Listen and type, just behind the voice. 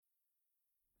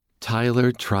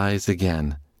Tyler Tries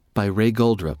Again by Ray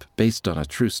Goldrup, based on a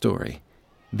true story.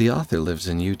 The author lives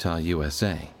in Utah,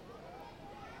 USA.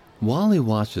 Wally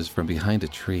watches from behind a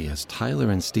tree as Tyler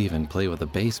and Steven play with a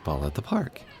baseball at the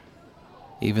park.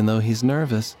 Even though he's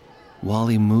nervous,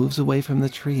 Wally moves away from the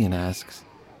tree and asks,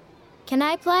 "Can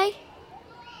I play?"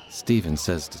 Steven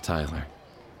says to Tyler.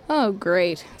 "Oh,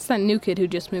 great. It's that new kid who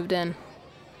just moved in."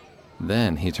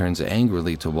 Then he turns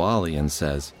angrily to Wally and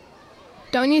says,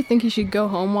 "Don't you think you should go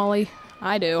home, Wally?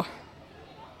 I do."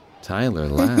 Tyler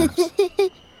laughs.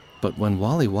 But when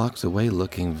Wally walks away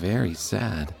looking very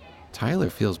sad,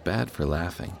 Tyler feels bad for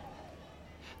laughing.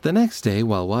 The next day,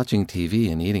 while watching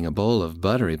TV and eating a bowl of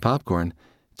buttery popcorn,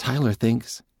 Tyler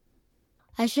thinks,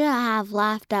 I should have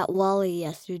laughed at Wally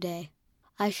yesterday.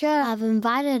 I should have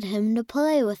invited him to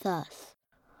play with us.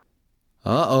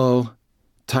 Uh-oh.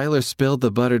 Tyler spilled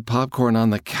the buttered popcorn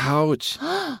on the couch.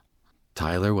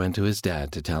 Tyler went to his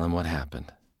dad to tell him what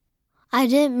happened. I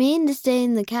didn't mean to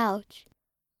stain the couch.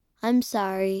 I'm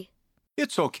sorry.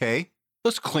 It's okay.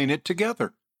 Let's clean it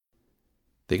together.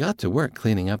 They got to work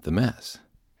cleaning up the mess.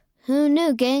 Who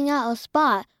knew getting out a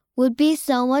spot would be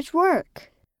so much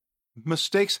work?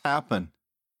 Mistakes happen,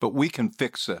 but we can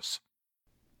fix this.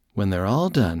 When they're all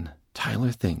done,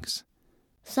 Tyler thinks,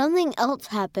 Something else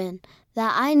happened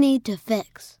that I need to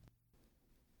fix.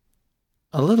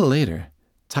 A little later,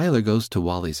 Tyler goes to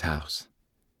Wally's house.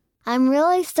 I'm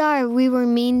really sorry we were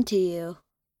mean to you.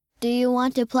 Do you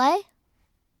want to play?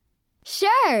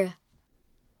 Sure.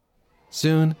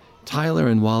 Soon, Tyler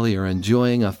and Wally are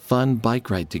enjoying a fun bike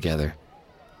ride together.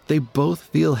 They both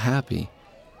feel happy,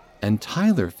 and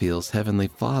Tyler feels Heavenly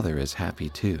Father is happy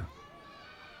too.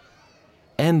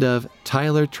 End of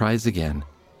Tyler Tries Again,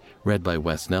 read by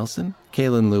Wes Nelson,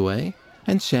 Kaylin Louie,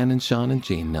 and Shannon Shawn and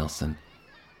Jean Nelson.